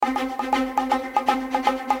We're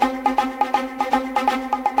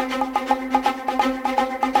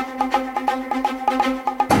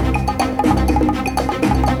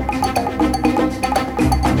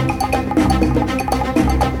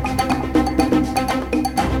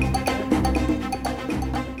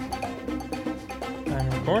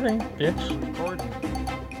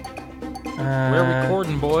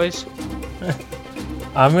recording, boys.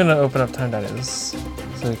 I'm gonna open up Time.is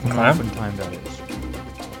so we can clap. Open Time.is.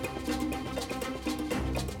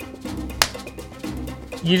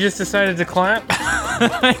 You just decided to clap?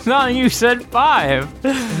 I thought you said 5.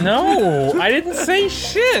 No, I didn't say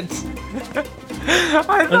shit.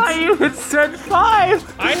 I thought you had said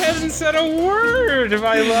 5. I haven't said a word,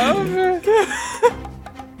 my love.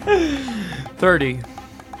 30.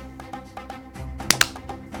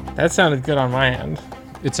 That sounded good on my end.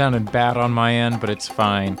 It sounded bad on my end, but it's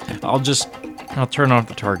fine. I'll turn off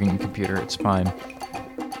the targeting computer. It's fine.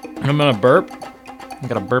 I'm gonna burp. I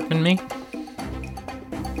got a burp in me.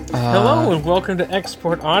 Hello and welcome to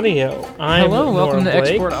Export Audio. Welcome to Blake.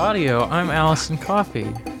 Export Audio. I'm Allison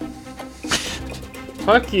Coffee.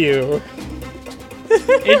 Fuck you.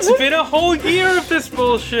 It's been a whole year of this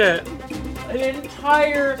bullshit. An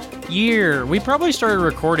entire year. We probably started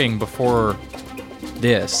recording before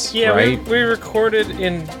this, yeah, right? we recorded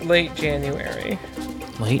in late January.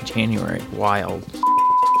 Late January. Wild.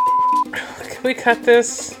 Can we cut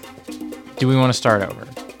this? Do we want to start over?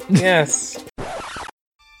 Yes.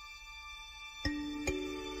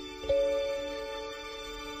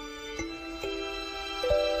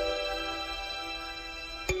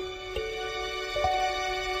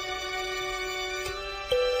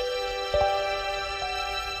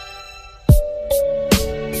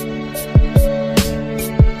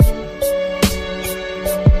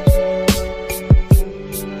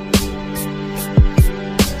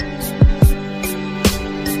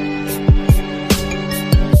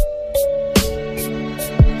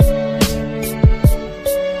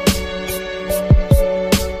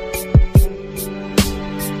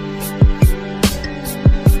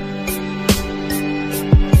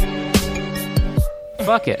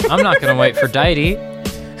 Fuck it. I'm not going to wait for Deity.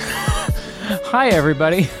 Hi,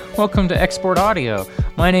 everybody. Welcome to Export Audio.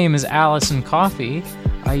 My name is Allison Coffee.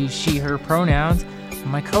 I use she, her pronouns.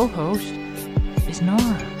 My co-host is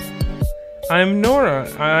Nora. I'm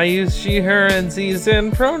Nora. I use she, her, and ze,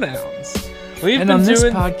 zen pronouns. And on this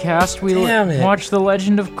podcast, we watch The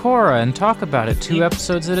Legend of Korra and talk about it 2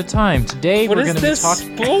 episodes at a time. Today, we're going to be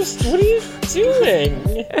talking... What are you doing?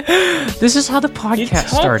 This is how the podcast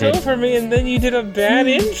started. You talked over me and then you did a bad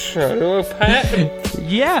intro.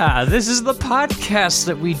 Yeah, this is the podcast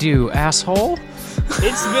that we do, asshole.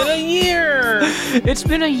 It's been a year. It's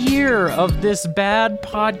been a year of this bad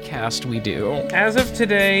podcast we do. As of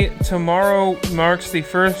today, tomorrow marks the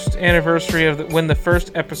first anniversary of when the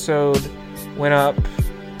first episode went up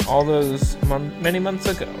all those many months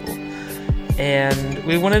ago. And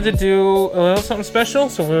we wanted to do a little something special,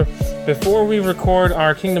 so before we record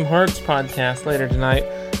our Kingdom Hearts podcast later tonight,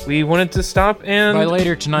 we wanted to stop and... By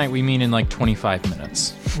later tonight, we mean in like 25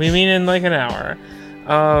 minutes. We mean in like an hour.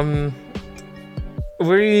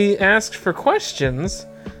 We asked for questions,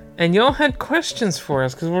 and y'all had questions for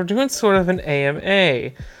us, because we're doing sort of an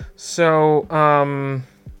AMA. So,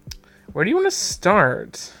 where do you want to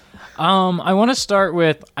start? I want to start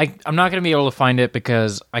with, I'm not going to be able to find it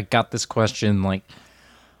because I got this question like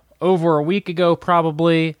over a week ago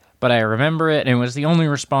probably, but I remember it, and it was the only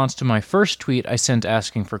response to my first tweet I sent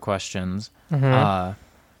asking for questions. Mm-hmm.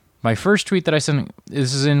 My first tweet that I sent,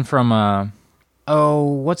 this is in from,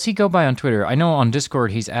 what's he go by on Twitter? I know on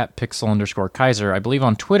Discord he's at @pixel_Kaiser. I believe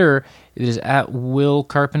on Twitter it is at Will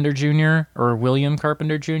Carpenter Jr. or William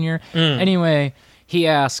Carpenter Jr. Anyway, he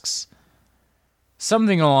asks...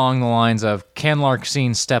 something along the lines of, can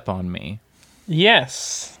Larxene step on me?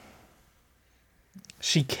 Yes.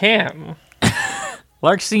 She can.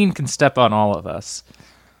 Larxene can step on all of us.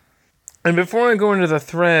 And before I go into the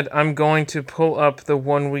thread, I'm going to pull up the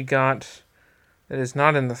one we got that is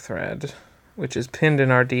not in the thread, which is pinned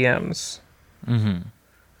in our DMs.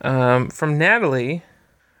 Mm-hmm. From Natalie,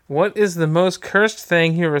 what is the most cursed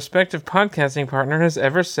thing your respective podcasting partner has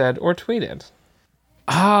ever said or tweeted?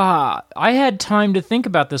 I had time to think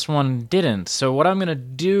about this one, didn't. So what I'm going to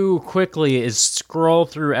do quickly is scroll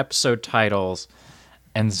through episode titles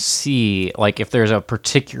and see like if there's a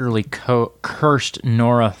particularly cursed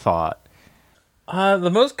Nora thought. The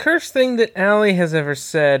most cursed thing that Allie has ever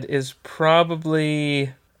said is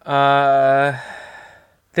probably... there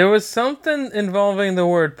was something involving the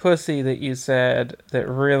word pussy that you said that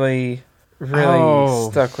really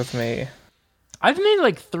stuck with me. I've made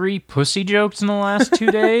like 3 pussy jokes in the last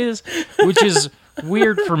 2 days, which is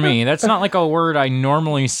weird for me. That's not like a word I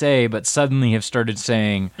normally say, but suddenly have started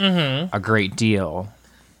saying a great deal.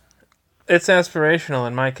 It's aspirational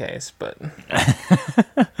in my case, but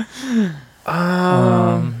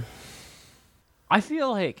I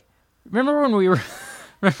feel like remember when we were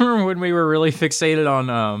really fixated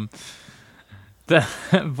on the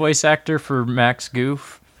voice actor for Max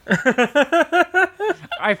Goof?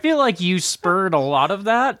 I feel like you spurred a lot of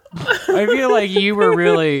that. I feel like you were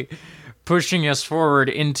really pushing us forward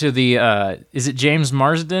into the is it James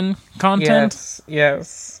Marsden content?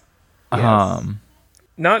 Yes.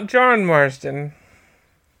 Not John Marsden.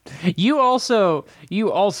 You also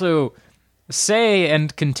say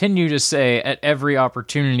and continue to say at every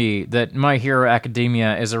opportunity that My Hero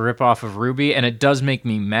Academia is a ripoff of RWBY, and it does make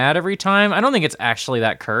me mad every time. I don't think it's actually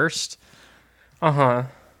that cursed.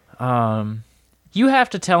 You have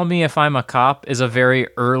to tell me if I'm a cop is a very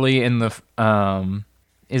early in the podcast.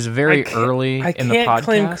 I can't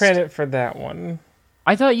claim credit for that one.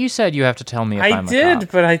 I thought you said you have to tell me if I'm a cop. I did,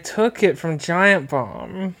 but I took it from Giant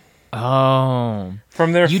Bomb. Oh.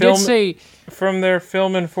 From their you film, did say... From their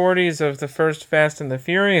film in 40s of the first Fast and the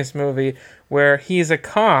Furious movie, where he's a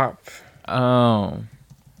cop. Oh.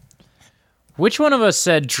 Which one of us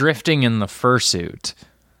said drifting in the fursuit?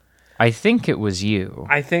 I think it was you.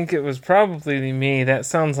 I think it was probably me. That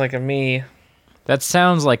sounds like a me. That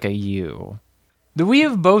sounds like a you. We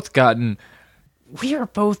have both gotten... We are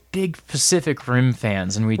both big Pacific Rim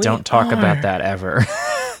fans, and we don't talk about that ever.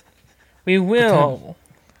 We will.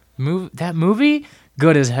 That movie?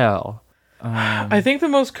 Good as hell. I think the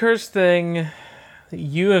most cursed thing that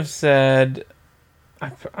you have said...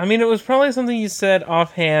 I mean, it was probably something you said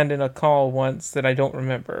offhand in a call once that I don't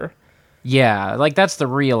remember. Yeah, like that's the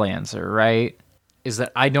real answer, right? Is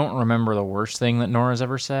that I don't remember the worst thing that Nora's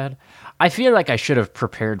ever said. I feel like I should have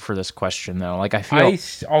prepared for this question, though. Like I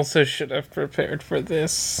also should have prepared for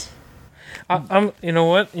this. You know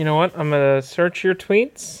what? I'm gonna search your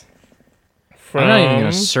tweets. I'm not even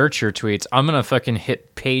gonna search your tweets. I'm gonna fucking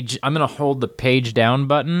hit page. I'm gonna hold the page down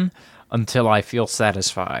button until I feel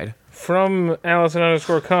satisfied. From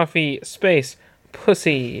Allison_Coffee space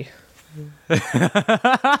pussy. I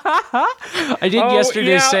did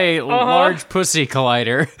yesterday say large pussy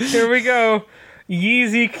collider. Here we go.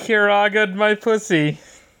 Yeezy Kiraga'd my pussy.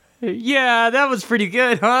 Yeah, that was pretty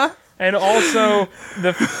good, huh? And also,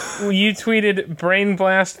 you tweeted brain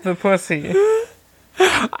blast the pussy.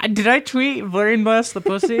 Did I tweet brain blast the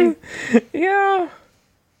pussy? Yeah.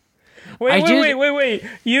 Wait.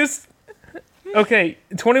 Okay,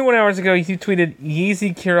 21 hours ago, you tweeted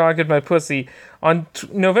Yeezy Kiraga'd my pussy. On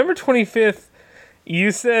November 25th,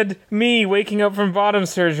 you said, me waking up from bottom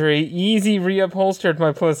surgery, Yeezy reupholstered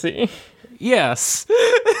my pussy. Yes.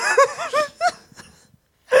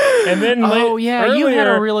 And then earlier, you had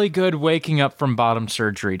a really good waking up from bottom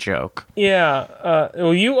surgery joke. Yeah.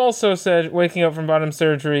 Well, you also said waking up from bottom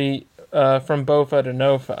surgery from Bofa to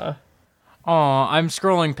Nofa. I'm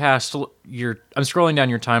scrolling down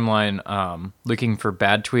your timeline, looking for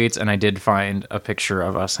bad tweets, and I did find a picture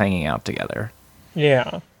of us hanging out together.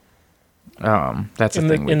 Yeah. That's a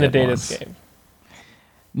thing we in the did Datascape.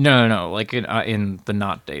 No, like in the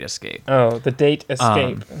not Datascape. Oh, the date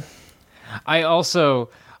escape. I also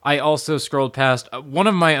scrolled past one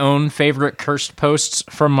of my own favorite cursed posts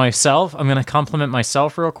from myself. I'm gonna compliment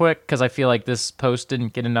myself real quick because I feel like this post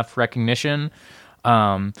didn't get enough recognition.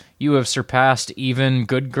 You have surpassed even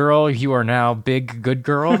good girl. You are now big good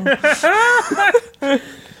girl.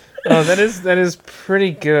 Oh, that is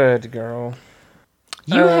pretty good, girl.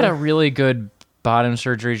 You had a really good bottom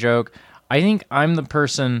surgery joke. I think I'm the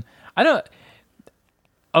person.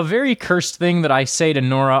 A very cursed thing that I say to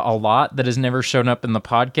Nora a lot that has never shown up in the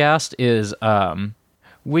podcast is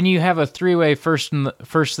when you have a 3-way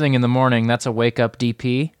first thing in the morning. That's a wake up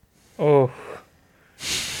DP. Oh.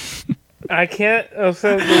 I can't. Oh,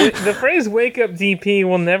 so the phrase "wake up DP"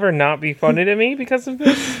 will never not be funny to me because of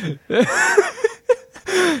this.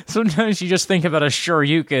 Sometimes you just think about a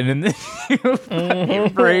Shoryuken and then your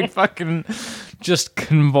brain fucking just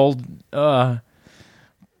convulsed.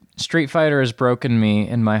 Street Fighter has broken me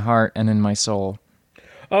in my heart and in my soul.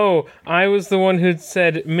 Oh, I was the one who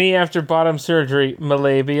said me after bottom surgery,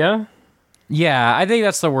 Malabia. Yeah, I think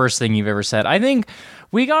that's the worst thing you've ever said. I think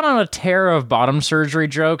we got on a tear of bottom surgery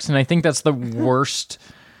jokes, and I think that's the worst.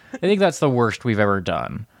 I think that's the worst we've ever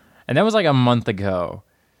done. And that was like a month ago.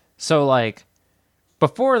 So, like,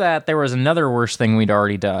 before that, there was another worst thing we'd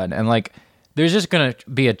already done. And, like, there's just going to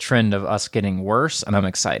be a trend of us getting worse, and I'm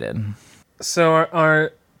excited. So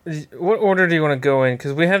what order do you want to go in?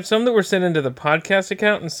 Because we have some that were sent into the podcast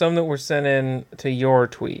account and some that were sent in to your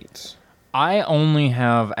tweets. I only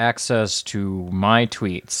have access to my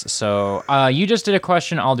tweets. So you just did a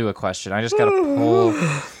question. I'll do a question. I just got to pull.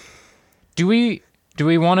 Do we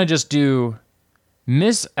want to just do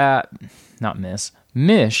Mish at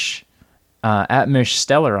Mish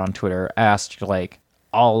Stellar on Twitter asked like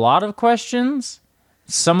a lot of questions.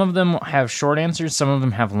 Some of them have short answers. Some of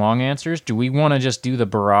them have long answers. Do we want to just do the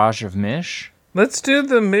barrage of Mish? Let's do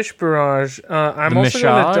the Mish barrage. I'm also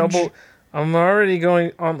going to double.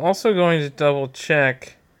 I'm also going to double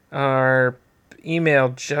check our email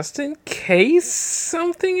just in case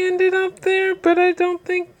something ended up there, but I don't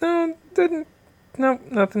think nothing.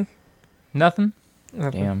 Nothing? Nothing.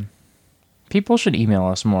 Damn. People should email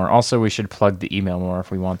us more. Also, we should plug the email more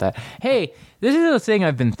if we want that. Hey, this is the thing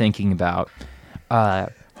I've been thinking about.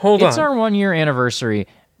 Hold on. It's our 1 year anniversary.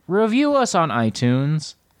 Review us on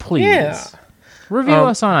iTunes, please. Yeah. Review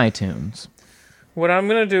us on iTunes. What I'm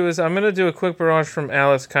gonna do is I'm gonna do a quick barrage from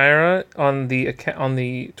Alice Kyra on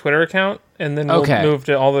the Twitter account, and then we'll move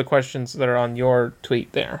to all the questions that are on your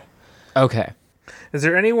tweet there. Okay. Is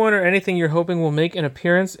there anyone or anything you're hoping will make an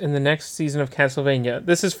appearance in the next season of Castlevania?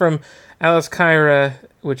 This is from Alice Kyra,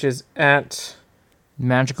 which is at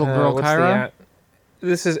Magical Girl Kyra.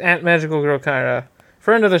 This is at Magical Girl Kyra,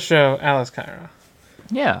 friend of the show, Alice Kyra.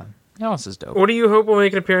 Yeah, Alice is dope. What do you hope will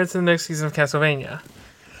make an appearance in the next season of Castlevania?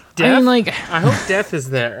 Death? I mean, I hope Death is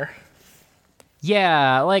there.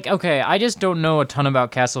 Yeah, okay, I just don't know a ton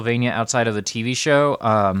about Castlevania outside of the TV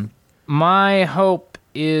show. My hope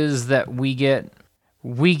is that we get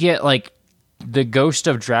like the ghost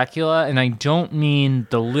of Dracula, and I don't mean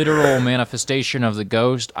the literal manifestation of the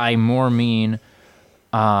ghost. I more mean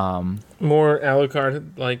more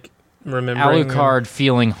Alucard, like remembering Alucard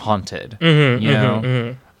feeling haunted.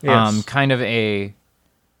 Yes. Kind of a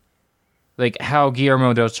like how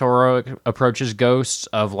Guillermo del Toro approaches ghosts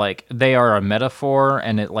of like they are a metaphor,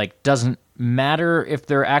 and it like doesn't matter if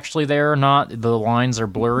they're actually there or not. The lines are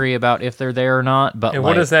blurry about if they're there or not. But and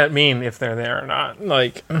what does that mean if they're there or not?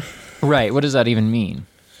 Like, right? What does that even mean?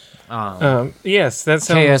 Yes, that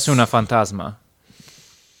sounds. Que es una fantasma?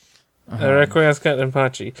 Requiescat and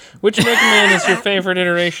Pachi. Which Mega Man is your favorite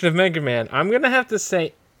iteration of Mega Man? I'm gonna have to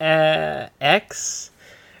say X.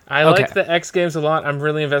 I like the X games a lot. I'm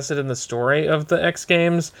really invested in the story of the X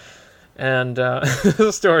games and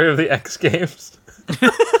the story of the X games.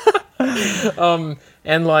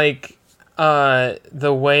 And like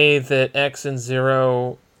the way that X and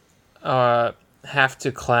Zero have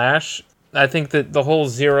to clash. I think that the whole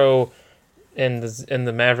Zero and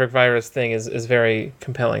the Maverick virus thing is very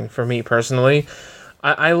compelling for me personally.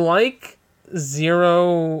 I like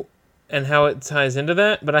Zero and how it ties into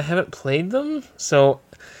that, but I haven't played them, so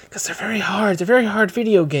because they're very hard. They're very hard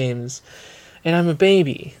video games, and I'm a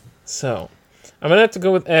baby, so I'm gonna have to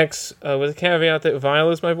go with X with a caveat that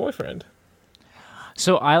Vile is my boyfriend.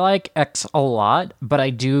 So I like X a lot, but I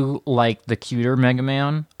do like the cuter Mega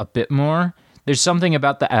Man a bit more. There's something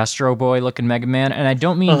about the Astro Boy looking Mega Man, and I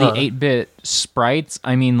don't mean the 8-bit sprites.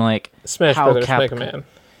 I mean like Smash Brothers Mega Man.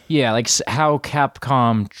 Yeah, like how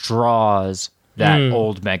Capcom draws that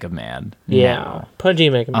old Mega Man. Yeah, now. Pudgy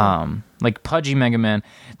Mega Man. Like Pudgy Mega Man.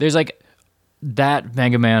 There's like that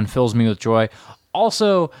Mega Man fills me with joy.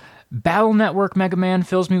 Also, Battle Network Mega Man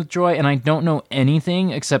fills me with joy, and I don't know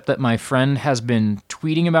anything except that my friend has been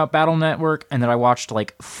tweeting about Battle Network, and that I watched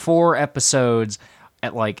like 4 episodes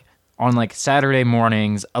at like on like Saturday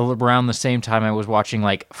mornings around the same time I was watching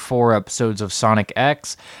like 4 episodes of Sonic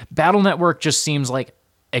X. Battle Network just seems like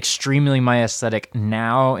extremely my aesthetic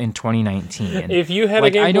now in 2019. If you had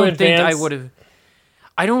like, a Game Boy Advance,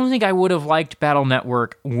 I don't think I would have liked Battle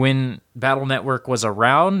Network when Battle Network was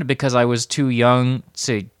around because I was too young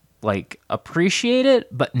to like appreciate it.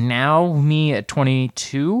 But now, me at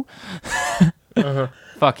 22,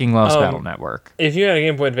 fucking loves Battle Network. If you had a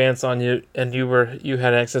Game Boy Advance on you and you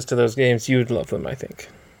had access to those games, you would love them, I think.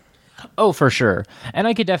 Oh, for sure. And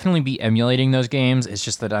I could definitely be emulating those games. It's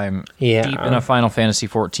just that I'm deep in a Final Fantasy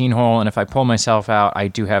 14 hole, and if I pull myself out, I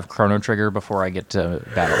do have Chrono Trigger before I get to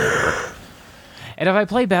Battle Network. And if I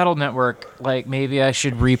play Battle Network, like, maybe I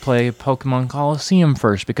should replay Pokemon Coliseum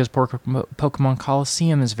first, because Pokemon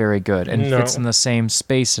Coliseum is very good and fits in the same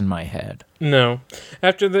space in my head. No.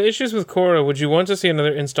 After the issues with Korra, would you want to see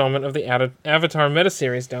another installment of the Avatar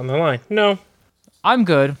meta-series down the line? No. I'm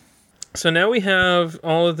good. So now we have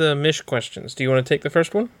all of the Mish questions. Do you want to take the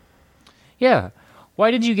first one? Yeah.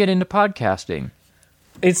 Why did you get into podcasting?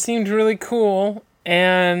 It seemed really cool,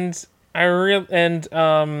 and Adobe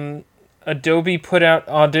put out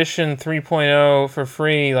Audition 3.0 for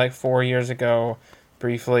free like 4 years ago,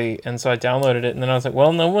 briefly, and so I downloaded it, and then I was like,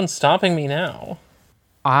 well, no one's stopping me now.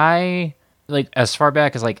 I, like, as far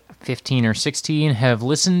back as, like, 15 or 16, have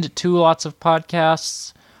listened to lots of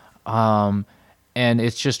podcasts, and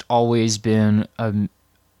it's just always been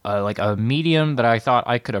a medium that I thought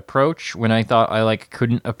I could approach when I thought I, like,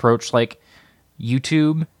 couldn't approach, like,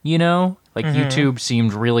 YouTube, you know? Like, YouTube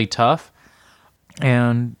seemed really tough.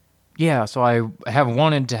 And, yeah, so I have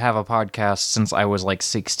wanted to have a podcast since I was, like,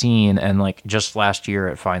 16, and, like, just last year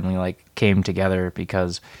it finally, like, came together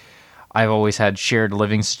because I've always had shared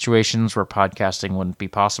living situations where podcasting wouldn't be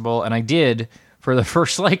possible, and I did for the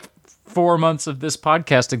first, like, 4 months of this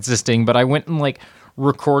podcast existing, but I went and, like,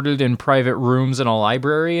 recorded in private rooms in a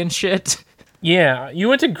library and shit. Yeah, you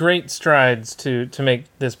went to great strides to make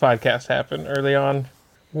this podcast happen early on.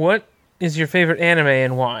 What is your favorite anime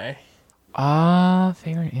and why?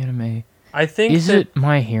 Favorite anime. I think Is it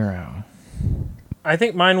My Hero? I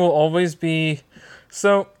think mine will always be...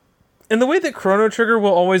 So, in the way that Chrono Trigger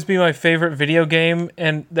will always be my favorite video game,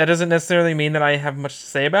 and that doesn't necessarily mean that I have much to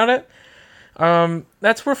say about it,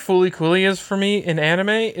 that's where Fooly Cooly is for me in anime,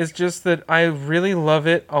 is just that I really love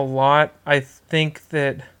it a lot. I think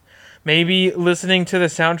that maybe listening to the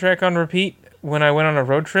soundtrack on repeat when I went on a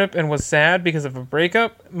road trip and was sad because of a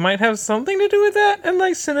breakup might have something to do with that, and,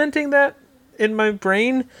 like, cementing that in my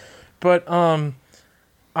brain. But,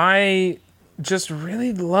 I just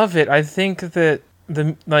really love it. I think that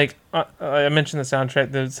I mentioned the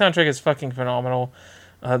soundtrack. The soundtrack is fucking phenomenal.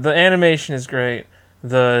 The animation is great.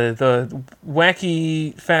 The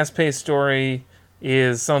wacky, fast-paced story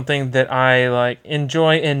is something that I, like,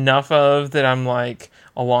 enjoy enough of that I'm, like,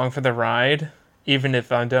 along for the ride, even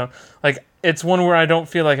if I don't. Like, it's one where I don't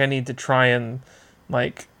feel like I need to try and,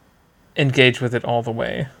 like, engage with it all the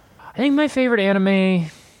way. I think my favorite anime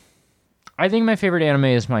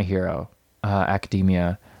is My Hero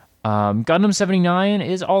Academia. Gundam 79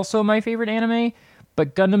 is also my favorite anime,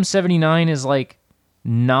 but Gundam 79 is, like,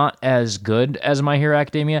 not as good as My Hero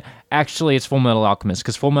Academia. Actually, it's Full Metal Alchemist,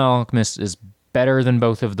 because Full Metal Alchemist is better than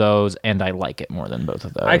both of those, and I like it more than both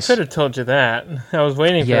of those. I could have told you that. I was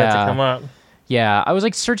waiting for that to come up. Yeah, I was,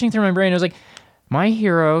 like, searching through my brain. I was like, My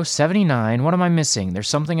Hero 79, what am I missing? There's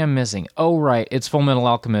something I'm missing. Oh, right, it's Full Metal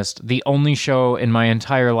Alchemist, the only show in my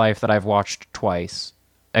entire life that I've watched twice,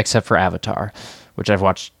 except for Avatar, which I've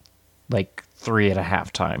watched, like,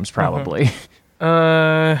 3.5 times, probably.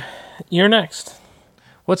 You're next.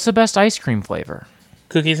 What's the best ice cream flavor?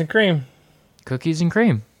 Cookies and cream. Cookies and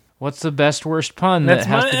cream. What's the best worst pun that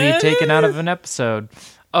has to be taken out of an episode?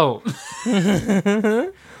 Oh.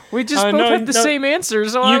 We just both had the same answer,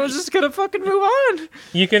 so I was just gonna fucking move on.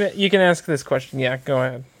 You can ask this question. Yeah, go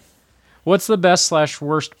ahead. What's the best /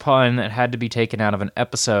 worst pun that had to be taken out of an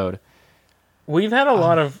episode? We've had a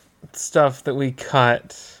lot of stuff that we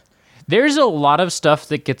cut. There's a lot of stuff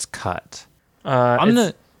that gets cut.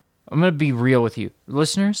 I'm gonna be real with you,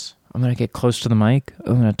 listeners. I'm gonna get close to the mic.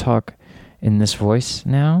 I'm gonna talk in this voice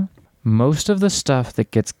now. Most of the stuff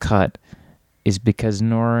that gets cut is because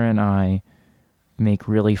Nora and I make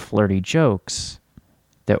really flirty jokes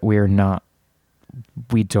that we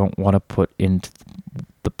don't want to put into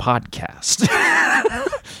the podcast.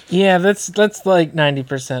 Yeah, that's like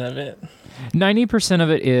 90% of it. 90% of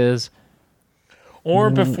it is... Or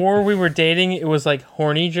before we were dating, it was like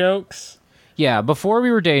horny jokes. Yeah, before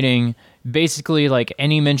we were dating, basically, like,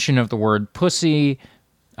 any mention of the word pussy,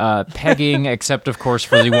 pegging, except, of course,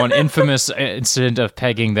 for the one infamous incident of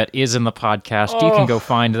pegging that is in the podcast. You can go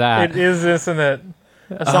find that. It is, isn't it?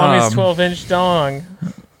 Asami's 12-inch dong.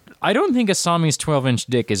 I don't think Asami's 12-inch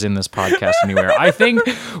dick is in this podcast anywhere. I think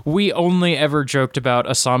we only ever joked about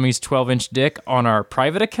Asami's 12-inch dick on our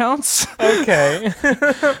private accounts. Okay.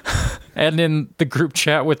 And in the group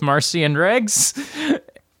chat with Marcy and Regs.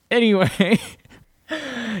 Anyway.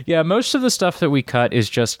 Yeah, most of the stuff that we cut is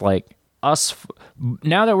just, like, us...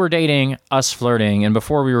 Now that we're dating, us flirting, and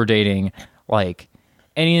before we were dating, like...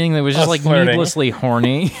 Anything that was just, like, flirting. Needlessly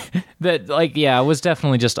horny. That, like, yeah, it was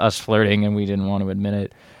definitely just us flirting, and we didn't want to admit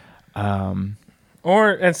it. Or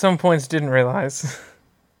at some points didn't realize.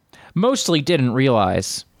 Mostly didn't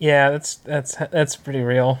realize. Yeah, that's pretty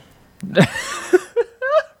real.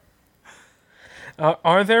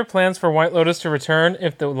 Are there plans for White Lotus to return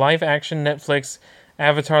if the live-action Netflix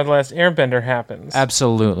Avatar: The Last Airbender happens?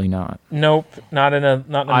 Absolutely not. Nope, not in a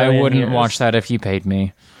million I wouldn't years. Watch that if you paid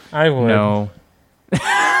me. I would. No.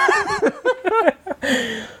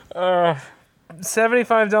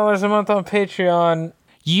 $75 a month on Patreon.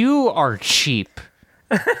 You are cheap.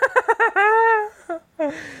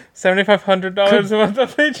 $7,500 a month on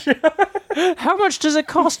Patreon. How much does it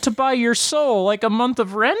cost to buy your soul? Like a month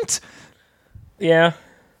of rent? Yeah.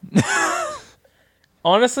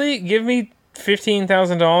 Honestly, give me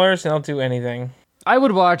 $15,000 and I'll do anything. I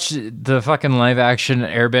would watch the fucking live action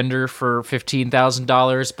Airbender for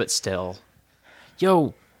 $15,000, but still.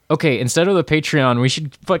 Yo, okay, instead of the Patreon, we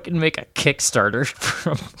should fucking make a Kickstarter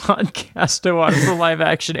for a podcast to watch the live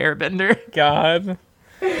action Airbender. God.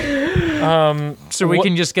 So we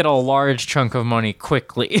can just get a large chunk of money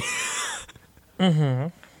quickly.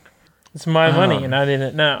 It's my money and I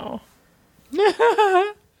didn't know. You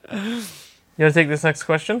want to take this next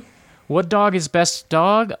question? What dog is best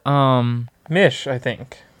dog? Mish, I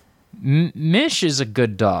think. Mish is a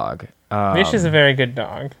good dog. Mish is a very good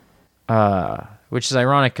dog. Which is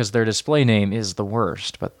ironic because their display name is the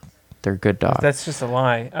worst, but they're good dogs. That's just a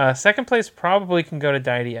lie. Second place probably can go to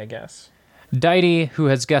Deity, I guess. Deity, who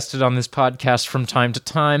has guested on this podcast from time to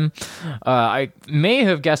time. I may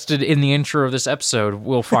have guested in the intro of this episode.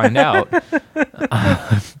 We'll find out.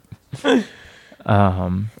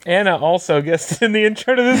 Anna also guested in the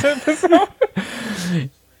intro to this episode.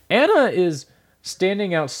 Anna is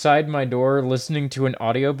standing outside my door listening to an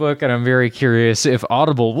audiobook, and I'm very curious if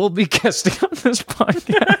Audible will be guesting on this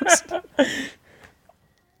podcast.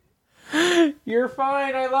 You're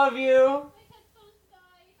fine. I love you.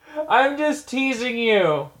 I'm just teasing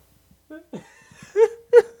you.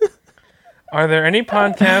 Are there any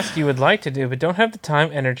podcasts you would like to do but don't have the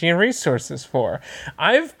time, energy, and resources for?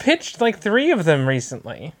 I've pitched like 3 of them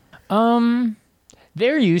recently.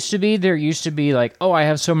 There used to be like, oh, I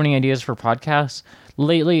have so many ideas for podcasts.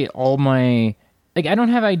 Lately, I don't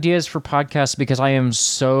have ideas for podcasts because I am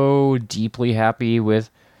so deeply happy with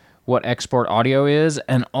what Export Audio is,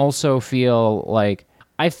 and also feel like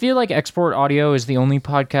Export Audio is the only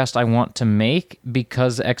podcast I want to make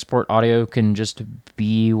because Export Audio can just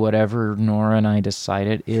be whatever Nora and I decide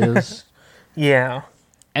it is. Yeah.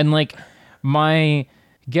 And like my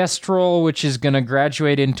guest role, which is going to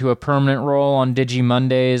graduate into a permanent role on Digi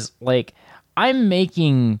Mondays, like I'm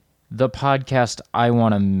making the podcast I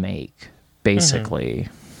want to make, basically.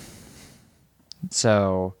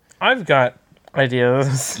 So I've got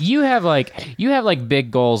ideas. You have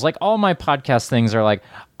big goals. Like all my podcast things are like,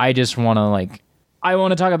 I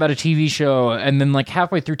want to talk about a TV show, and then like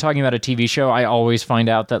halfway through talking about a TV show, I always find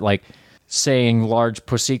out that like saying large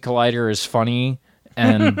pussy collider is funny,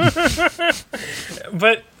 and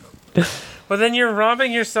but then you're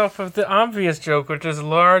robbing yourself of the obvious joke, which is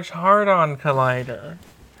large hard-on collider.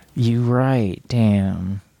 You right,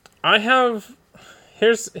 damn.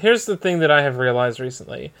 Here's the thing that I have realized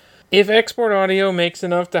recently. If Export Audio makes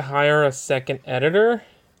enough to hire a second editor,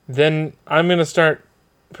 then I'm going to start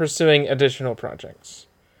pursuing additional projects.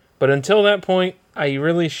 But until that point, I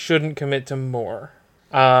really shouldn't commit to more.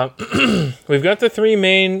 We've got the 3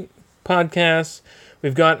 main podcasts.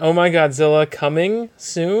 We've got Oh My Godzilla coming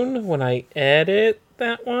soon when I edit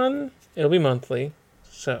that one. It'll be monthly.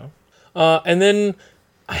 So, and then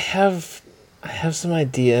I have some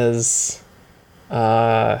ideas.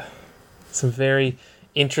 Some very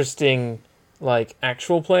interesting like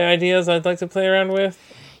actual play ideas I'd like to play around with.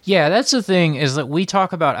 Yeah, that's the thing, is that we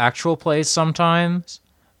talk about actual plays sometimes,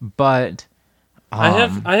 but I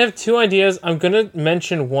have 2 ideas. I'm gonna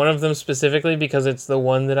mention one of them specifically because it's the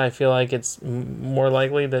one that I feel like it's more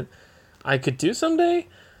likely that I could do someday,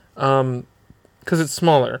 because it's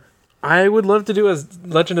smaller. I would love to do a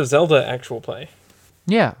Legend of Zelda actual play.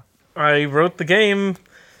 Yeah, I wrote the game.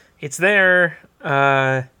 It's there.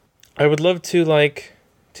 I would love to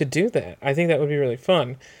do that. I think that would be really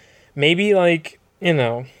fun. Maybe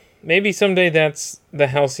maybe someday that's the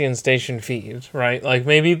Halcyon Station feed, right? Like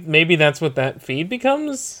maybe that's what that feed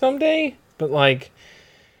becomes someday. But like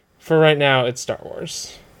for right now, it's Star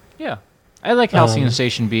Wars. Yeah, I like Halcyon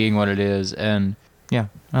Station being what it is, and yeah,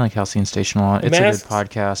 I like Halcyon Station a lot. It's a good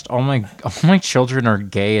podcast. All my children are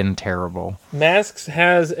gay and terrible. Masks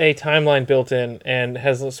has a timeline built in and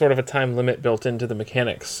has sort of a time limit built into the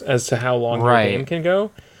mechanics as to how long the game can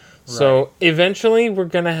go. So eventually we're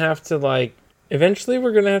gonna have to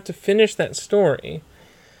finish that story.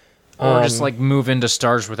 Or just move into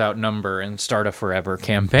Stars Without Number and start a forever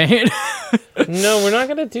campaign. No, we're not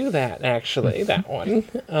gonna do that. Actually, that one.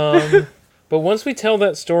 But once we tell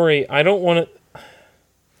that story, I don't want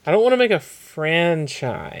to make a franchise.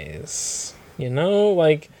 You know,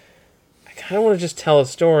 like I kind of want to just tell a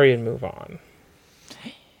story and move on.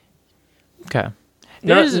 Okay.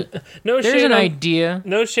 There's an idea.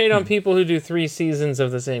 No shade on people who do 3 seasons of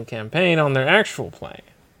the same campaign on their actual play.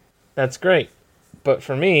 That's great. But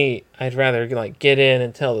for me, I'd rather get in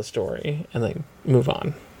and tell the story and move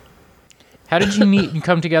on. How did you meet and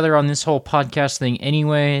come together on this whole podcast thing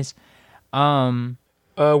anyways? Were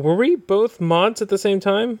we both mods at the same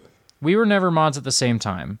time? We were never mods at the same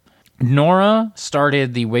time. Nora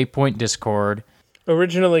started the Waypoint Discord.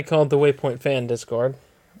 Originally called the Waypoint Fan Discord.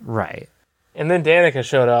 Right. And then Danica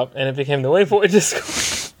showed up, and it became the Waypoint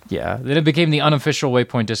Discord. Yeah. Then it became the unofficial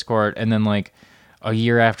Waypoint Discord, and then like a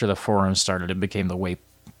year after the forum started, it became the Waypoint.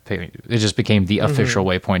 It just became the official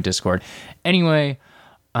Waypoint Discord. Anyway,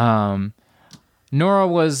 Nora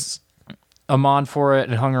was a mod for it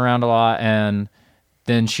and hung around a lot, and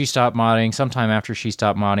then she stopped modding. Sometime after she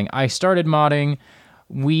stopped modding, I started modding.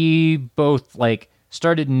 We both like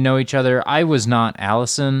started to know each other. I was not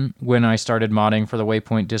Allison when I started modding for the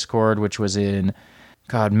Waypoint Discord, which was in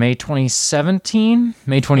May 2017.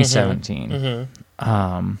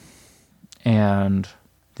 And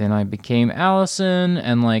then I became Allison,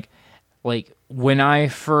 and like when I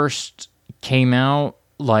first came out,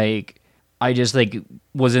 like I just like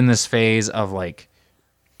was in this phase of like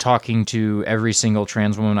talking to every single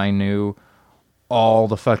trans woman I knew all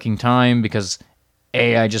the fucking time, because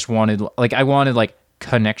I just wanted like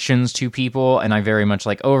connections to people, and I very much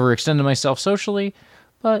like overextended myself socially,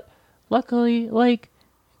 but luckily like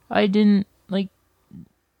I didn't. Like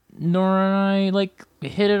Nora and I like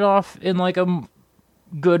hit it off in like a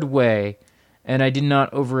good way, and I did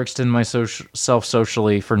not overextend myself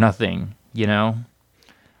socially for nothing, you know?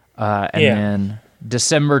 Then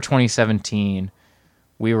December 2017,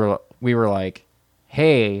 we were like,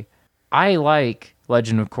 hey, I like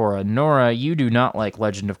Legend of Korra. Nora, you do not like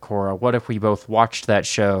Legend of Korra. What if we both watched that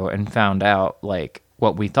show and found out like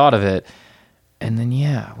what we thought of it? And then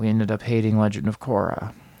we ended up hating Legend of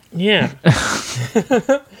Korra. Yeah.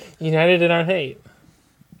 United in our hate.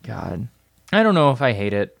 God. I don't know if I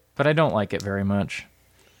hate it, but I don't like it very much.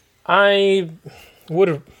 I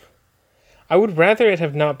would rather it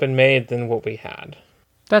have not been made than what we had.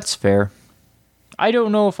 That's fair. I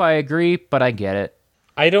don't know if I agree, but I get it.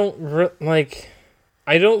 I don't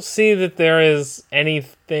see that there is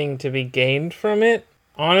anything to be gained from it,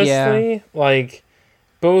 honestly. Yeah. Like,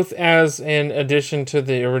 both as an addition to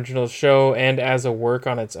the original show and as a work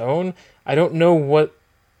on its own, I don't know what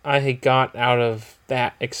I got out of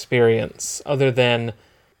that experience other than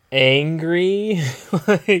angry.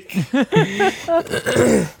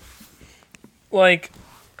 Like,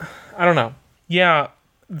 I don't know. Yeah,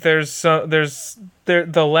 the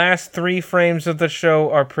last 3 frames of the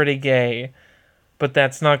show are pretty gay, but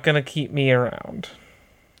that's not gonna keep me around.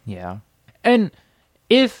 Yeah. And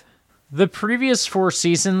if the previous 4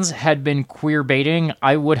 seasons had been queer baiting,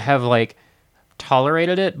 I would have like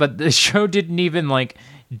tolerated it, but the show didn't even like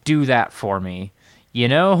do that for me, you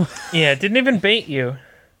know? Yeah, it didn't even bait you.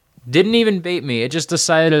 Didn't even bait me. It just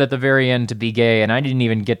decided at the very end to be gay, and I didn't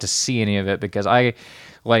even get to see any of it because I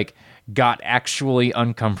like got actually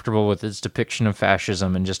uncomfortable with its depiction of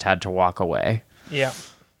fascism and just had to walk away. Yeah.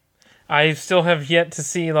 I still have yet to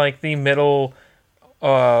see like the middle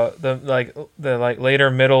the later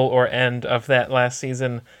middle or end of that last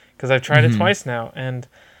season, because I've tried it twice now, and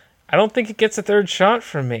I don't think it gets a third shot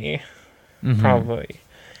from me. Probably.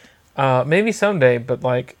 Maybe someday, but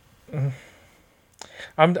like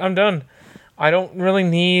I'm done. I don't really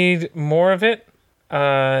need more of it.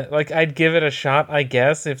 Like I'd give it a shot, I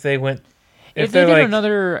guess, if they went if they did like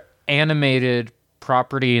another animated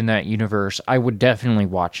property in that universe, I would definitely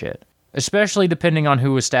watch it. Especially depending on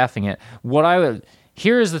who was staffing it.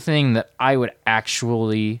 Here is the thing that I would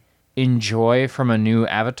actually enjoy from a new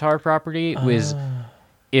Avatar property was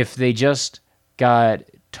if they just got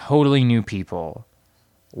totally new people.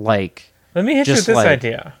 Like, let me hit you with this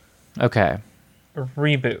idea. Okay. A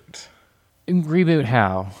reboot. Reboot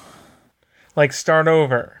how? Like start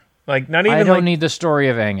over. Like not even. I don't need the story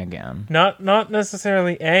of Aang again. Not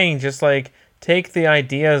necessarily Aang. Just like take the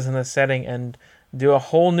ideas and the setting and do a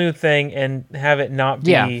whole new thing and have it not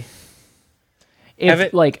be. Yeah.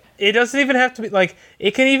 It doesn't even have to be like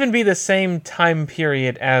it can even be the same time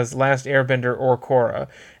period as Last Airbender or Korra,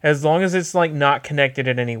 as long as it's like not connected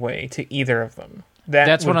in any way to either of them.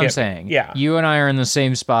 That's what I'm saying. Yeah, you and I are in the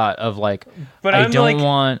same spot of like, but I don't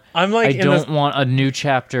want a new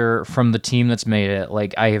chapter from the team that's made it.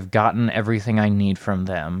 Like I have gotten everything I need from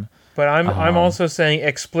them. But I'm also saying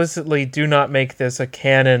explicitly, do not make this a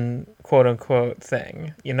canon quote unquote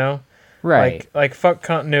thing. You know. Right. Like fuck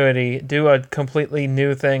continuity, do a completely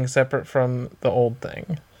new thing separate from the old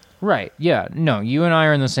thing. Right. Yeah. No, you and I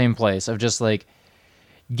are in the same place of just like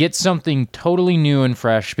get something totally new and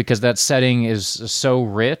fresh, because that setting is so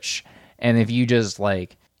rich, and if you just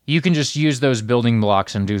like you can just use those building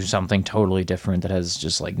blocks and do something totally different that has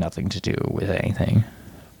just like nothing to do with anything.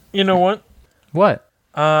 You know what? What?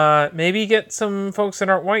 Maybe get some folks that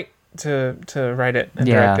aren't white to write it and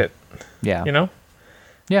direct it. Yeah. You know?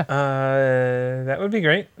 Yeah. That would be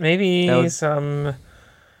great. Maybe some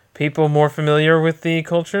people more familiar with the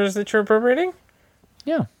cultures that you're appropriating?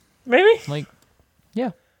 Yeah. Maybe? Like,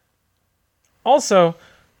 yeah. Also,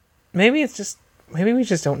 maybe we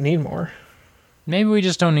just don't need more. Maybe we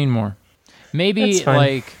just don't need more. Maybe, That's fine.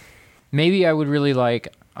 like, maybe I would really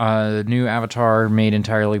like a new Avatar made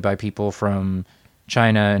entirely by people from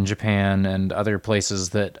China and Japan and other places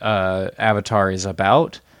that Avatar is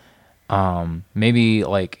about. Maybe,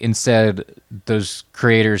 like, instead, those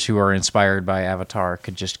creators who are inspired by Avatar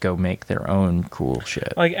could just go make their own cool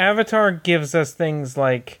shit. Like, Avatar gives us things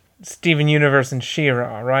like Steven Universe and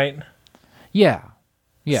She-Ra, right? Yeah.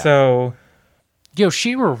 Yeah. So, Yo,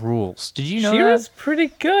 She-Ra rules. Did you know She-Ra's that? pretty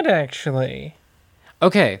good, actually.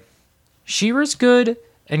 Okay. She-Ra's good,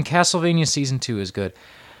 and Castlevania Season 2 is good.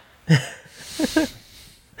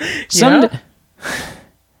 Yeah?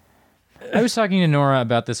 I was talking to Nora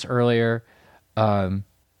about this earlier.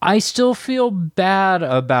 I still feel bad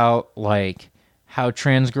about, like, how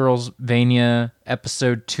Transgirlsvania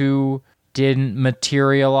Episode 2 didn't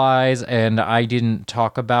materialize, and I didn't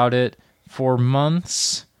talk about it for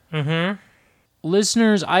months. Mm-hmm.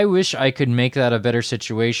 Listeners, I wish I could make that a better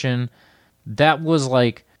situation. That was,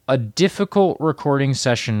 like, a difficult recording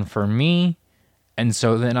session for me, and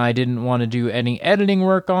so then I didn't want to do any editing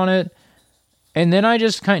work on it, and then I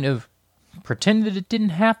just kind of pretended it didn't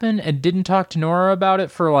happen and didn't talk to Nora about it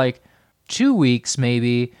for, like, 2 weeks,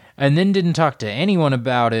 maybe, and then didn't talk to anyone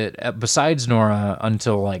about it besides Nora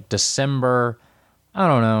until, like, December. I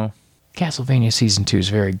don't know. Castlevania Season 2 is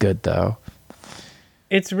very good, though.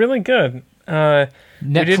 It's really good.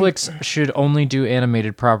 Netflix should only do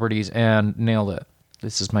animated properties and nailed it.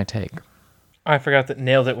 This is my take. I forgot that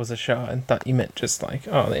Nailed It was a show and thought you meant just like,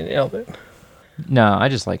 oh, they nailed it. No, I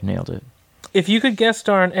just like nailed it. If you could guest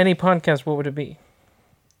star on any podcast, what would it be?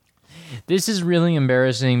 This is really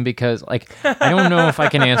embarrassing because, like, I don't know if I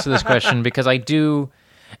can answer this question because I do.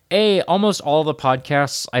 Almost all the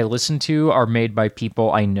podcasts I listen to are made by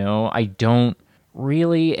people I know. I don't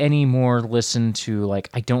really anymore listen to, like,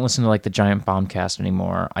 I don't listen to, like, the Giant Bombcast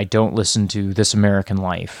anymore. I don't listen to This American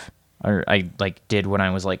Life. Or I, like, did when I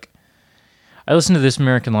was, like, I listened to This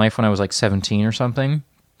American Life when I was, like, 17 or something.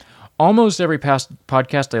 Almost every past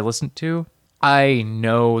podcast I listened to, I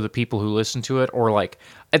know the people who listen to it, or, like,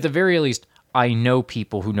 at the very least, I know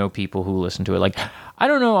people who listen to it. Like, I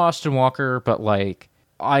don't know Austin Walker, but, like,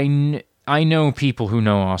 I know people who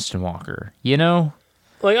know Austin Walker, you know?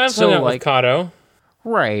 Like, I've So, hung out like- with Kato.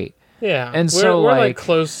 Right. Yeah. And we're, so, we're like-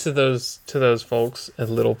 close to those folks a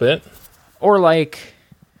little bit. Or, like,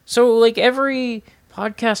 so, like, every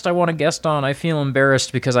podcast I want to guest on, I feel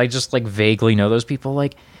embarrassed because I just, like, vaguely know those people.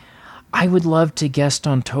 Like, I would love to guest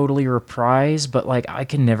on Totally Reprise, but, like, I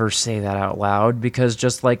can never say that out loud because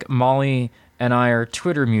just, like, Molly and I are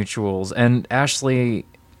Twitter mutuals, and Ashley,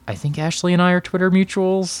 I think Ashley and I are Twitter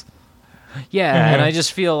mutuals. Yeah, and I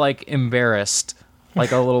just feel, like, embarrassed,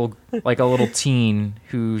 like a little teen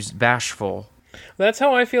who's bashful. That's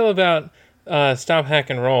how I feel about Stop Hack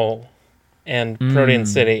and Roll and Protean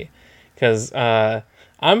City, because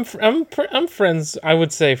I'm friends. I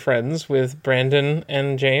would say friends with Brandon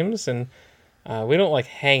and James, and we don't like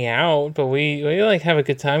hang out, but we like have a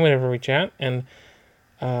good time whenever we chat. And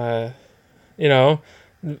Brandon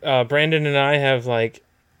and I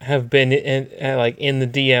have been in the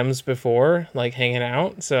DMs before, like hanging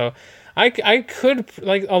out. So I could,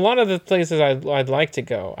 like, a lot of the places I'd like to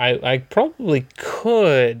go. I probably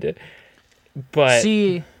could, but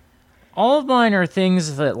See, all of mine are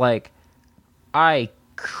things that, like, I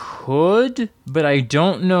could, but I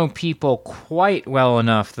don't know people quite well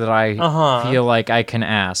enough that I feel like I can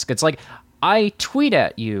ask. It's like, I tweet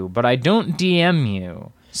at you, but I don't DM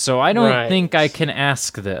you, so I don't Right. think I can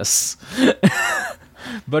ask this.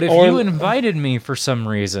 But if Or- you invited me for some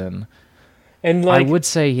reason, and like I would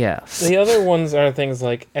say yes. the other ones are things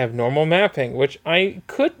like abnormal mapping, which I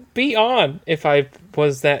could be on if I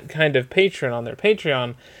was that kind of patron on their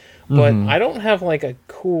Patreon, but I don't have like I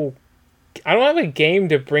don't have a game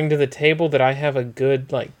to bring to the table that I have a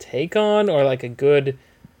good like take on or like a good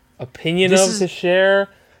opinion to share.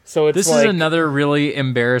 So it's This like, is another really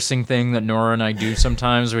embarrassing thing that Nora and I do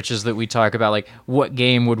sometimes, which is that we talk about, like, what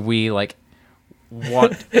game would we, like,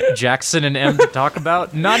 want Jackson and M to talk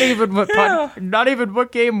about? Not even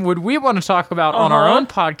what game would we want to talk about on our own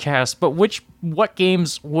podcast, but what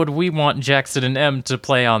games would we want Jackson and M to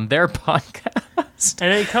play on their podcast?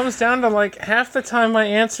 and it comes down to like half the time my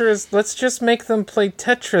answer is let's just make them play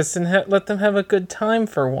Tetris and let them have a good time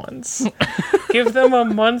for once. Give them a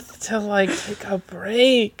month to like take a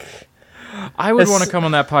break. I would want to come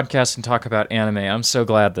on that podcast and talk about anime. I'm so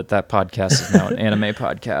glad that podcast is now an anime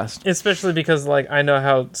podcast. Especially because like I know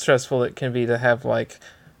how stressful it can be to have like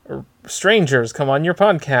strangers come on your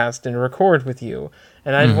podcast and record with you,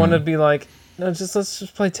 and I'd want to be like, no, let's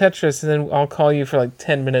just play Tetris, and then I'll call you for like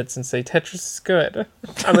 10 minutes and say Tetris is good.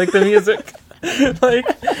 I like the music.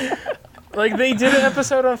 like they did an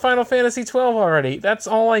episode on Final Fantasy 12 already. That's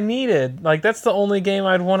all I needed. Like that's the only game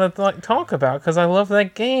I'd want to talk about because I love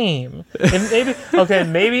that game.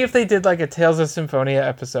 And maybe if they did like a Tales of Symphonia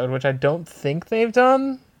episode, which I don't think they've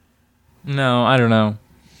done. No, I don't know.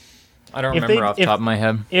 I don't remember off the top of my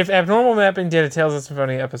head. If Abnormal Mapping did a Tales of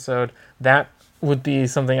Symphonia episode, that would be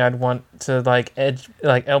something I'd want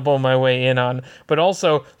to elbow my way in on. But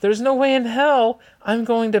also, there's no way in hell I'm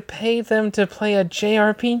going to pay them to play a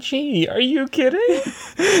JRPG. Are you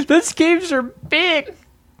kidding? Those games are big.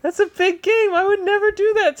 That's a big game. I would never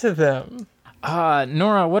do that to them.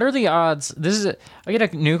 Nora, what are the odds? I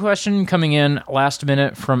get a new question coming in last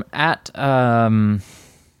minute from what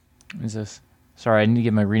is this? Sorry, I need to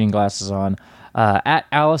get my reading glasses on. At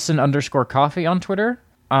Allison_coffee on Twitter.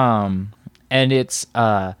 And it's,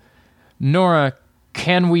 Nora,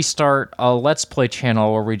 can we start a Let's Play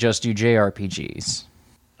channel where we just do JRPGs?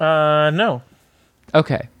 No.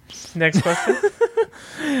 Okay. Next question.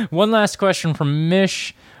 One last question from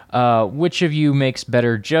Mish. Which of you makes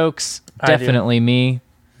better jokes? Definitely me.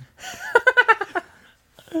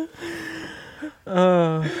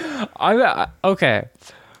 Okay.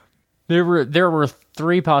 There were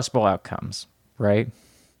 3 possible outcomes, right?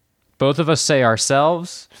 Both of us say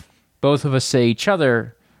ourselves, both of us say each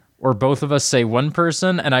other, or both of us say one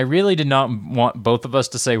person, and I really did not want both of us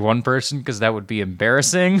to say one person because that would be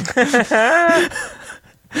embarrassing.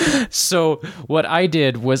 So what I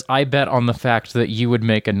did was I bet on the fact that you would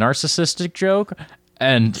make a narcissistic joke,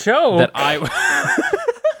 and that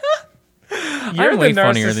You're I'm way the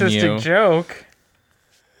funnier than you. narcissistic joke.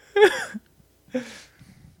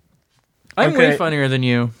 I'm way funnier than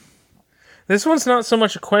you. This one's not so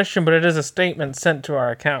much a question, but it is a statement sent to our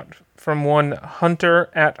account from one Hunter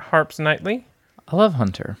at Harps Nightly. I love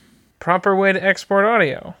Hunter. Proper way to export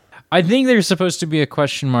audio. I think there's supposed to be a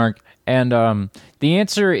question mark, and the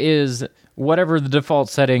answer is whatever the default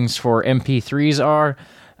settings for MP3s are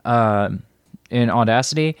in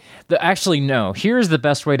Audacity. Actually, no. Here's the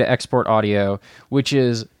best way to export audio, which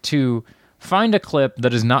is to find a clip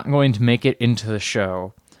that is not going to make it into the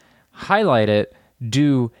show, highlight it,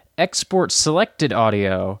 do export selected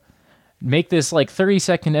audio, make this like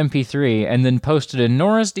 30-second MP3, and then post it in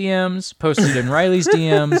Nora's DMs, post it in Riley's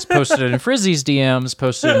DMs, post it in Frizzy's DMs,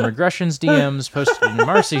 post it in Regression's DMs, post it in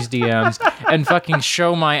Marcy's DMs, and fucking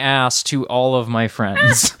show my ass to all of my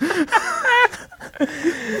friends.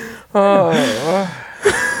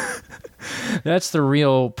 That's the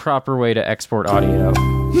real proper way to export audio.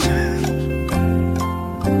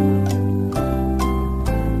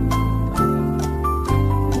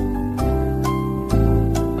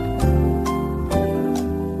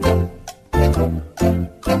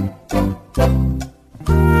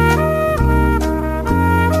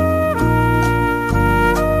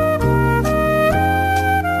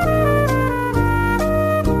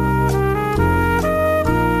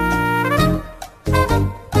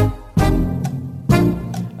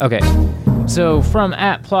 Okay, so from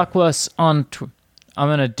at Plockless on I'm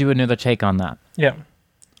going to do another take on that. Yeah.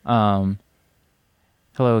 Hello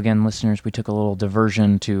again, listeners. We took a little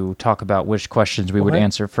diversion to talk about which questions we would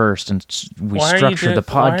answer first, and we structured the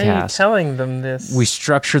podcast. Why are you telling them this? We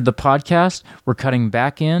structured the podcast. We're cutting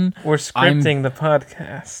back in. We're scripting the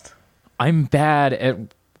podcast. I'm bad at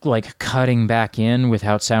cutting back in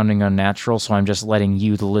without sounding unnatural, so I'm just letting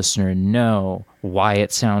you, the listener, know why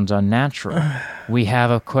it sounds unnatural. We have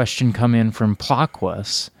a question come in from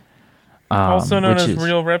Plockless. Also known as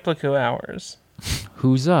Real Replica Hours.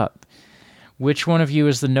 Who's up? Which one of you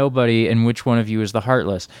is the nobody and which one of you is the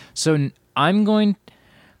heartless? So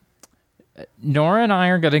Nora and I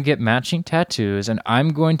are going to get matching tattoos, and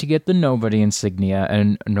I'm going to get the nobody insignia,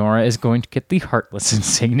 and Nora is going to get the heartless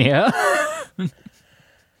insignia.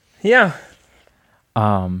 Yeah.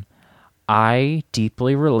 I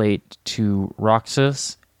deeply relate to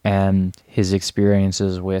Roxas and his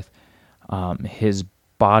experiences with his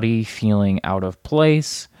body feeling out of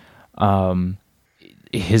place,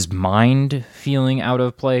 his mind feeling out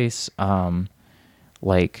of place,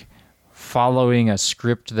 following a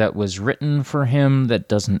script that was written for him that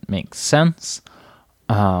doesn't make sense.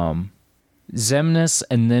 Xemnas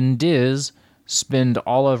and then Diz spend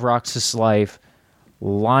all of Roxas' life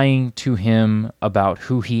lying to him about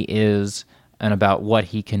who he is and about what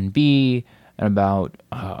he can be and about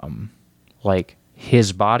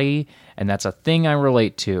his body, and that's a thing I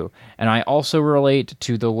relate to. And I also relate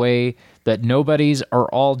to the way that nobodies are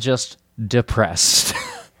all just depressed.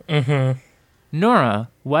 Mm-hmm. Nora,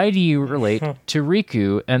 why do you relate to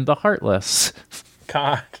Riku and the Heartless?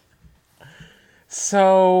 God.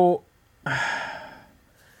 So,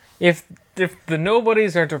 if the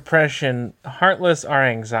nobodies are depression, Heartless are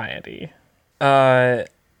anxiety. They're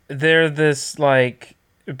this, like,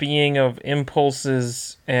 being of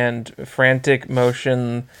impulses and frantic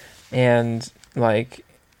motion and, like,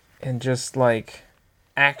 and just, like,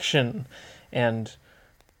 action. And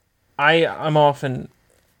I'm often,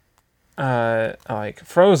 like,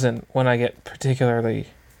 frozen when I get particularly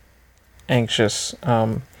anxious.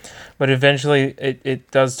 But eventually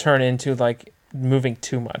it does turn into, like, moving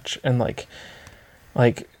too much and, like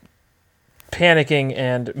panicking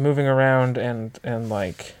and moving around and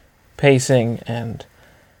like pacing and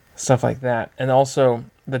stuff like that. And also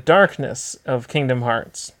the darkness of Kingdom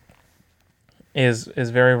Hearts is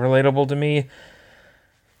very relatable to me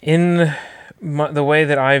in the way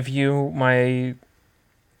that I view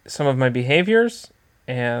some of my behaviors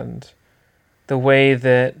and the way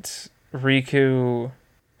that Riku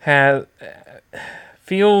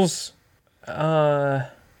feels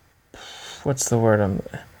what's the word?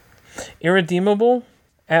 Irredeemable,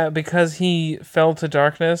 because he fell to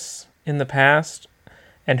darkness in the past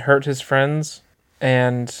and hurt his friends.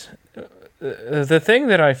 And the thing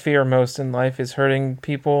that I fear most in life is hurting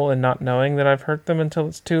people and not knowing that I've hurt them until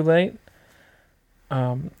it's too late.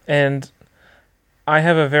 And I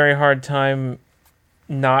have a very hard time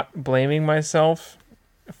not blaming myself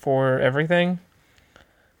for everything.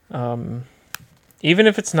 Even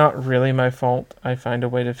if it's not really my fault, I find a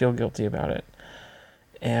way to feel guilty about it.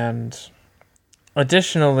 And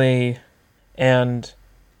additionally, and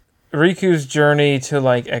Riku's journey to,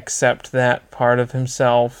 like, accept that part of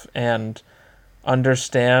himself and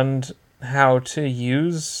understand how to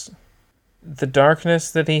use the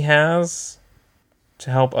darkness that he has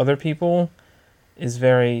to help other people is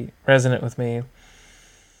very resonant with me.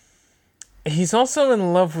 He's also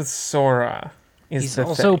in love with Sora. He's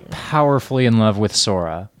also powerfully in love with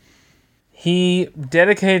Sora. He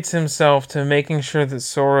dedicates himself to making sure that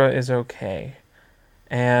Sora is okay.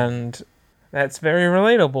 And that's very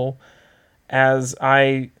relatable, as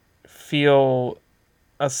I feel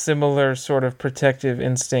a similar sort of protective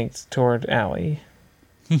instinct toward Allie.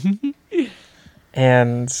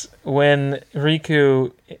 And when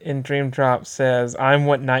Riku in Dream Drop says, "I'm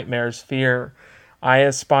what nightmares fear," I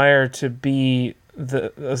aspire to be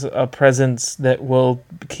a presence that will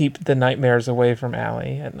keep the nightmares away from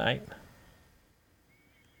Allie at night.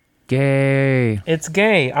 Gay. It's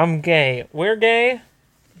gay. I'm gay. We're gay.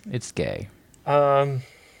 It's gay. So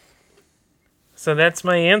that's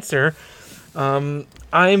my answer. I'm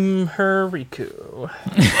her Riku.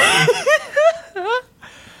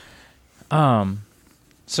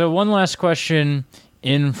 So one last question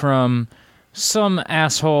in from some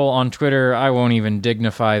asshole on Twitter. I won't even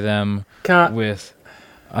dignify them with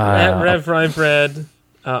at Rev Rybread,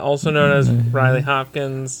 also known as Riley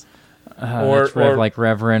Hopkins, or like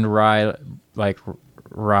Reverend Rye, like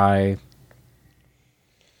Rye.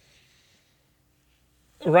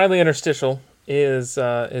 Riley Interstitial is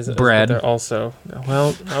bread. There also.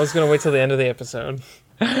 Well, I was gonna wait till the end of the episode.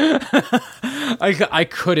 I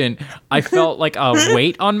couldn't. I felt like a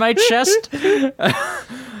weight on my chest.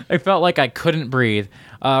 I felt like I couldn't breathe.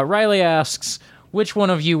 Riley asks, which one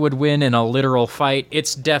of you would win in a literal fight?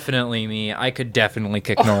 It's definitely me. I could definitely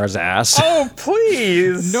kick Nora's ass. Oh,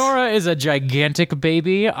 please! Nora is a gigantic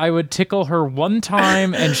baby. I would tickle her one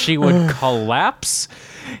time and she would collapse.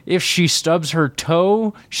 If she stubs her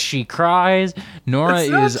toe, she cries. Nora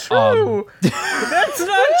That's is not true. That's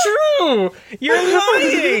not true. You're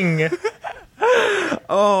lying.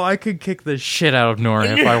 Oh, I could kick the shit out of Nora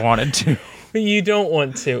if I wanted to. You don't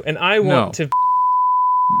want to, and I want to.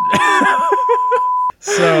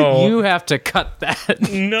 So you have to cut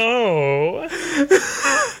that. No.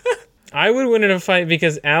 I would win in a fight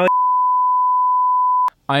because Allie.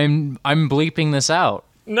 I'm bleeping this out.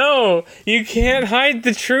 No, you can't hide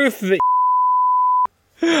the truth that.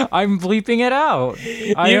 I'm bleeping it out.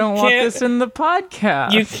 I don't want this in the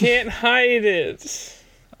podcast. You can't hide it.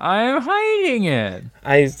 I'm hiding it.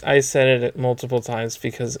 I said it multiple times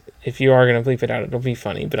because if you are going to bleep it out, it'll be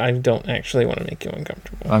funny, but I don't actually want to make you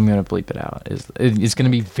uncomfortable. I'm going to bleep it out. It's going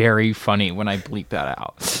to be very funny when I bleep that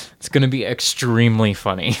out. It's going to be extremely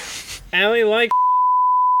funny. Allie likes.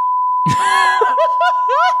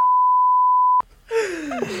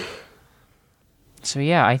 So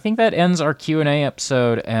yeah, I think that ends our Q&A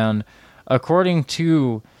episode, and according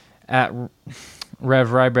to at Rev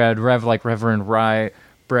Rybread, Rev like Reverend Rye,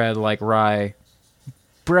 bread like rye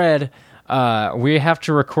bread, we have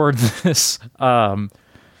to record this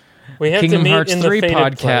We have to Kingdom meet Hearts in the 3 fated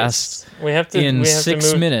podcast place. We have to in we have 6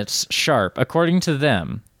 to move. minutes sharp, according to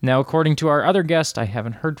them. Now, according to our other guest, I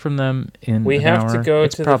haven't heard from them in We an have hour. to go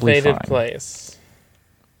It's to the probably fated fine. place.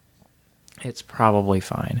 It's probably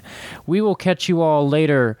fine. We will catch you all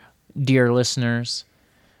later, dear listeners.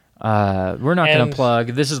 We're not going And- to plug.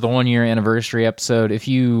 This is the 1-year anniversary episode. If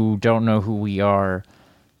you don't know who we are,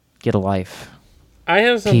 get a life. I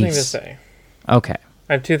have something to Peace. say. Okay.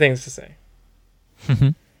 I have two things to say.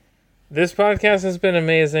 This podcast has been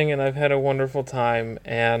amazing, and I've had a wonderful time,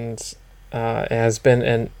 and it has been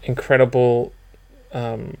an incredible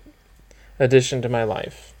addition to my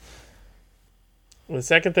life. The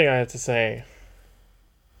second thing I have to say,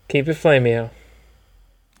 keep it flameo.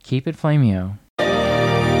 Keep it flameo.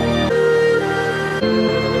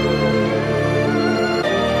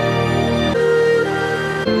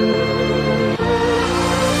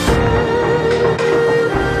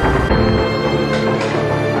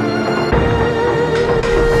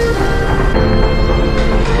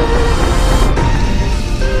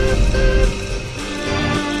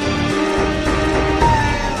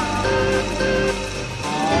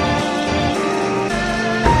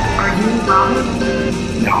 Are you Robert?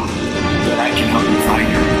 No, but I can help you find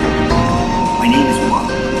her. My name is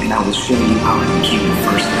Mark, and I will show you how I became the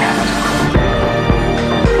first Avatar.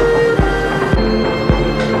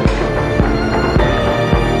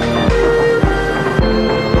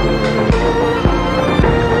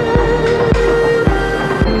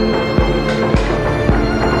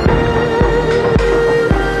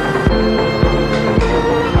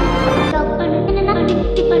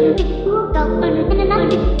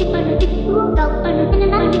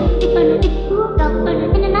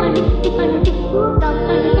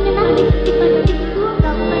 Thank you.